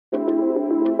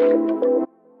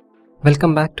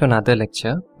Welcome back to another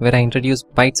lecture where I introduce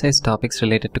bite-sized topics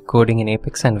related to coding in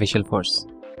Apex and Visualforce.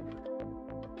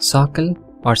 SOQL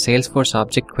or Salesforce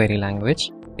Object Query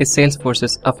Language is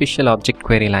Salesforce's official object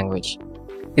query language.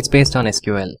 It's based on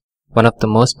SQL, one of the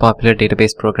most popular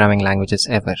database programming languages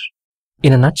ever.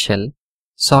 In a nutshell,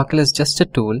 SOQL is just a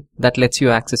tool that lets you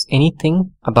access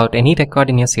anything about any record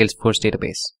in your Salesforce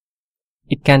database.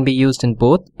 It can be used in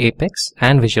both Apex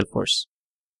and Visualforce.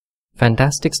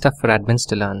 Fantastic stuff for admins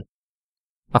to learn.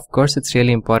 Of course, it's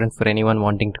really important for anyone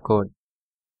wanting to code.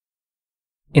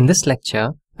 In this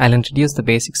lecture, I'll introduce the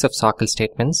basics of SOQL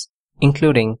statements,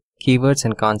 including keywords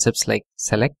and concepts like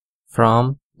select,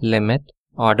 from, limit,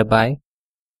 order by.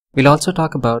 We'll also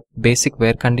talk about basic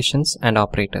where conditions and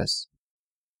operators.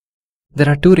 There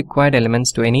are two required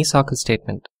elements to any SOQL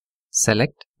statement,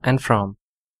 select and from.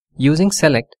 Using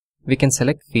select, we can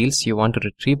select fields you want to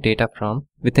retrieve data from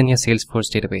within your Salesforce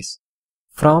database.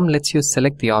 From lets you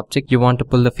select the object you want to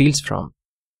pull the fields from.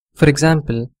 For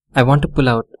example, I want to pull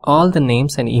out all the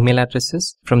names and email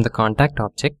addresses from the contact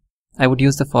object. I would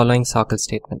use the following SOQL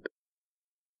statement.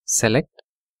 Select,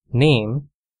 name,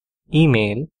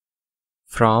 email,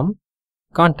 from,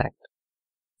 contact.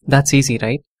 That's easy,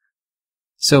 right?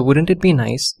 So wouldn't it be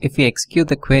nice if we execute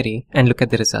the query and look at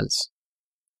the results?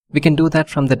 We can do that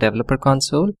from the developer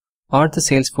console or the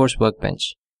Salesforce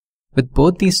workbench. With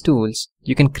both these tools,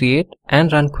 you can create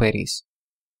and run queries.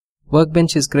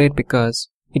 Workbench is great because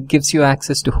it gives you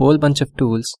access to a whole bunch of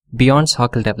tools beyond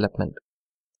SOQL development.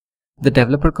 The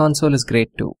developer console is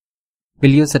great too.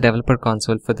 We'll use the developer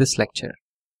console for this lecture.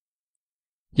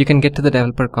 You can get to the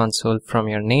developer console from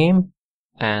your name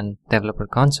and developer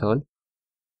console.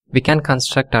 We can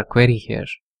construct our query here.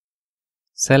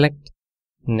 Select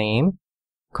name,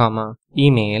 comma,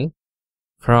 email,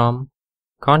 from,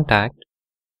 contact,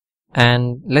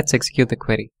 and let's execute the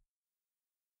query.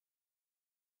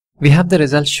 We have the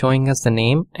results showing us the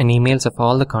name and emails of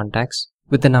all the contacts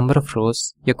with the number of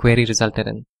rows your query resulted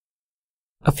in.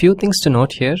 A few things to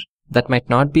note here that might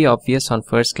not be obvious on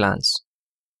first glance.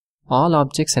 All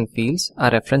objects and fields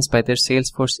are referenced by their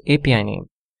Salesforce API name.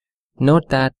 Note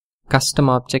that custom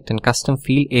object and custom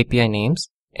field API names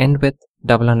end with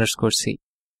 _C,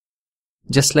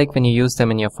 just like when you use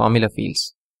them in your formula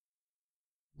fields.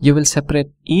 You will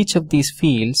separate each of these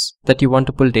fields that you want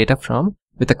to pull data from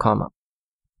with a comma.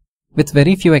 With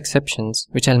very few exceptions,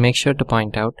 which I'll make sure to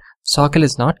point out, SOQL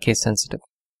is not case sensitive.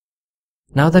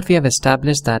 Now that we have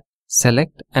established that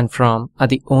select and from are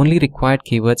the only required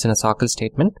keywords in a SOQL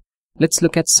statement, let's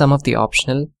look at some of the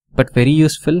optional but very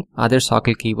useful other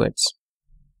SOQL keywords.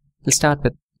 We'll start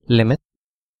with limit.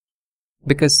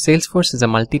 Because Salesforce is a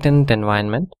multi-tenant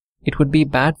environment, it would be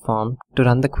bad form to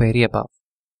run the query above.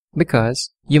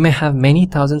 Because you may have many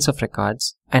thousands of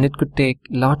records and it could take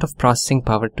a lot of processing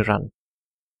power to run.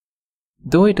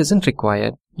 Though it isn't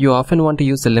required, you often want to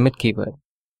use the limit keyword,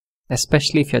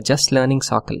 especially if you're just learning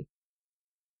SOQL.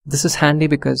 This is handy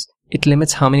because it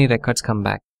limits how many records come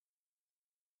back.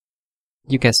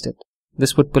 You guessed it,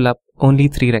 this would pull up only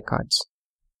 3 records.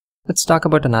 Let's talk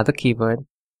about another keyword,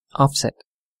 offset.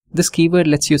 This keyword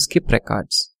lets you skip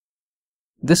records.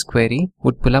 This query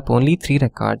would pull up only 3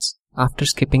 records after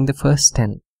skipping the first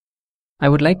 10. I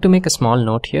would like to make a small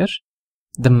note here.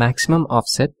 The maximum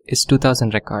offset is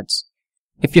 2000 records.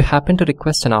 If you happen to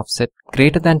request an offset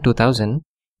greater than 2000,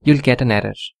 you'll get an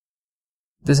error.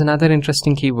 There's another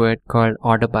interesting keyword called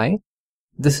order by.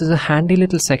 This is a handy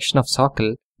little section of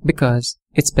SOQL because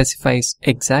it specifies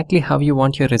exactly how you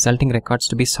want your resulting records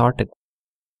to be sorted.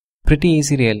 Pretty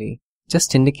easy really.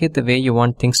 Just indicate the way you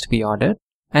want things to be ordered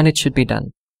and it should be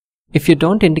done. If you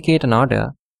don't indicate an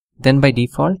order, then by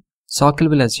default, SOQL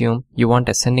will assume you want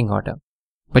ascending order,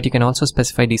 but you can also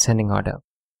specify descending order.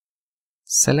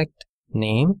 Select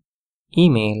name,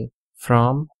 email,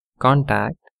 from,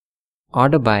 contact,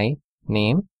 order by,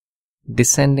 name,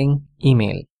 descending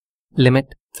email,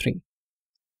 limit 3.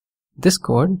 This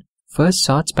code first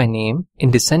sorts by name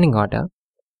in descending order,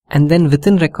 and then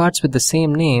within records with the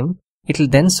same name, it will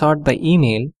then sort by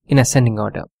email in ascending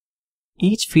order.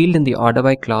 Each field in the order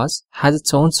by clause has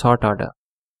its own sort order.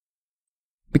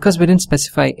 Because we didn't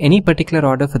specify any particular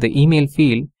order for the email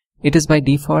field, it is by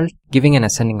default giving an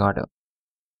ascending order.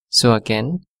 So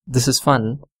again, this is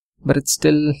fun, but it's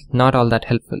still not all that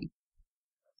helpful.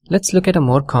 Let's look at a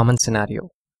more common scenario.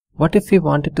 What if we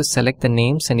wanted to select the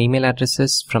names and email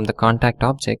addresses from the contact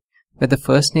object where the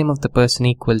first name of the person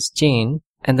equals Jane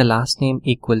and the last name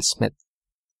equals Smith?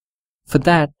 For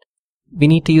that, we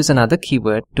need to use another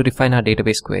keyword to define our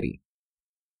database query.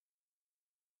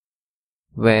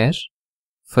 Where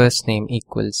first name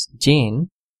equals Jane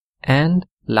and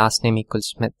last name equals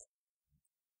Smith.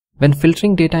 When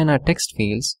filtering data in our text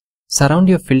fields, surround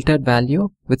your filtered value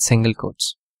with single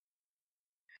quotes.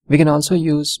 We can also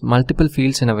use multiple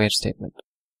fields in a where statement.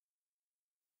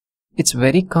 It's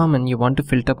very common you want to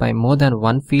filter by more than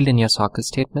one field in your SOQL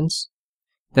statements.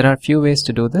 There are a few ways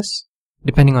to do this,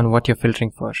 depending on what you're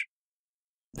filtering for.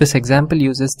 This example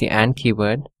uses the AND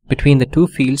keyword between the two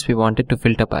fields we wanted to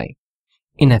filter by.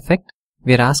 In effect,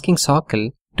 we are asking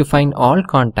SOQL to find all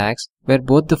contacts where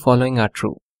both the following are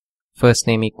true. First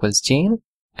name equals Jane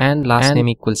and last name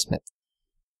equals Smith.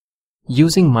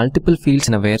 Using multiple fields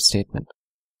in a where statement.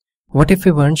 What if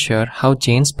we weren't sure how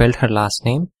Jane spelled her last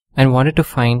name and wanted to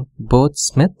find both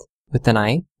Smith with an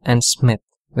I and Smith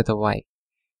with a Y?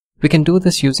 We can do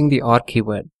this using the OR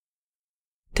keyword.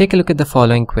 Take a look at the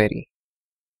following query.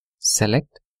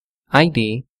 Select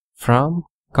ID from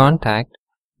contact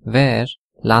where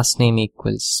last name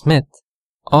equals Smith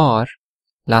or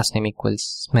last name equals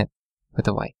Smith with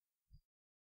a Y.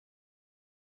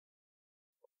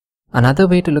 Another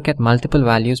way to look at multiple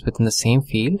values within the same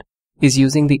field is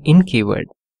using the in keyword.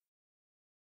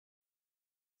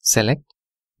 Select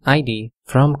ID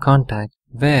from contact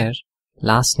where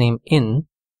last name in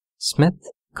Smith,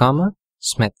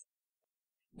 Smith.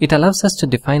 It allows us to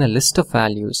define a list of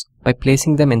values by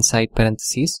placing them inside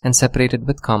parentheses and separated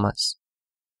with commas.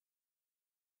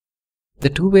 The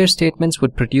two where statements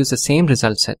would produce the same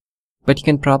result set, but you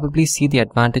can probably see the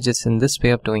advantages in this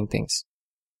way of doing things.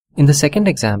 In the second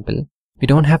example, we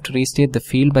don't have to restate the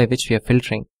field by which we are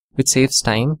filtering, which saves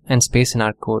time and space in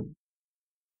our code.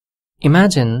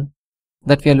 Imagine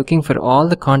that we are looking for all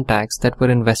the contacts that were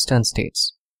in Western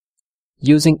states.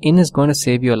 Using in is going to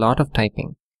save you a lot of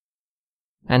typing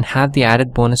and have the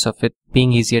added bonus of it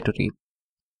being easier to read.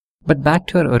 But back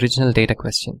to our original data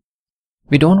question.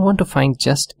 We don't want to find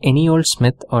just any old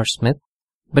Smith or Smith,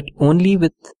 but only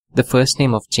with the first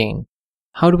name of Jane.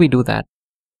 How do we do that?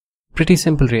 Pretty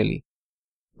simple really,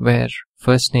 where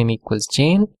first name equals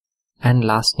Jane and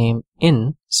last name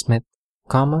in Smith,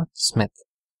 Smith.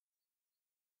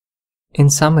 In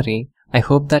summary, I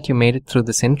hope that you made it through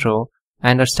this intro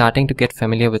and are starting to get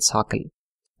familiar with SOQL.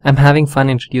 I'm having fun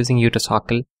introducing you to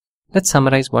SOQL. Let's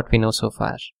summarize what we know so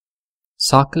far.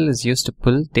 SOQL is used to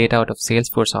pull data out of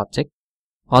Salesforce object,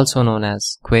 also known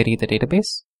as query the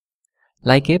database.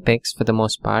 Like Apex, for the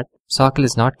most part, SOQL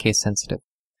is not case sensitive.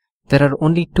 There are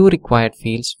only two required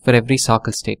fields for every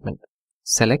SOQL statement,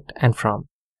 select and from.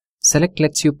 Select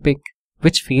lets you pick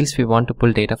which fields we want to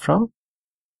pull data from.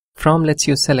 From lets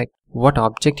you select what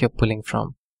object you're pulling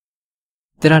from.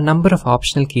 There are a number of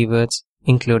optional keywords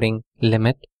including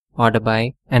limit, order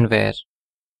by, and where.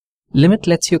 Limit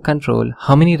lets you control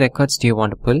how many records do you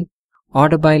want to pull.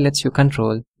 Order by lets you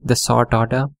control the sort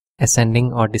order,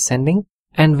 ascending or descending,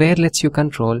 and where lets you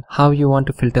control how you want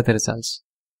to filter the results.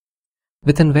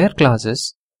 Within where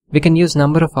clauses, we can use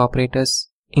number of operators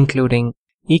including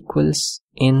equals,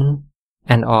 in,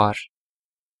 and or.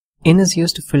 In is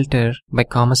used to filter by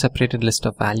comma separated list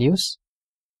of values,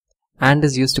 and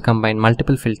is used to combine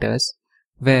multiple filters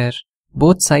where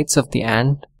both sides of the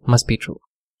and must be true.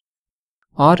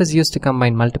 Or is used to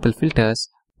combine multiple filters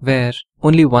where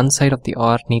only one side of the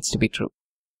or needs to be true.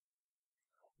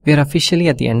 We are officially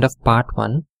at the end of part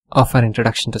 1 of our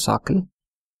introduction to SOQL,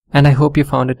 and I hope you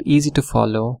found it easy to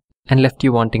follow and left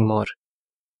you wanting more.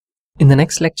 In the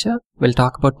next lecture, we'll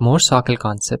talk about more SOQL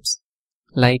concepts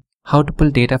like how to pull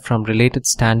data from related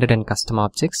standard and custom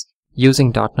objects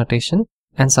using dot notation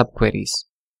and subqueries.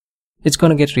 It's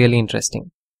going to get really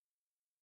interesting.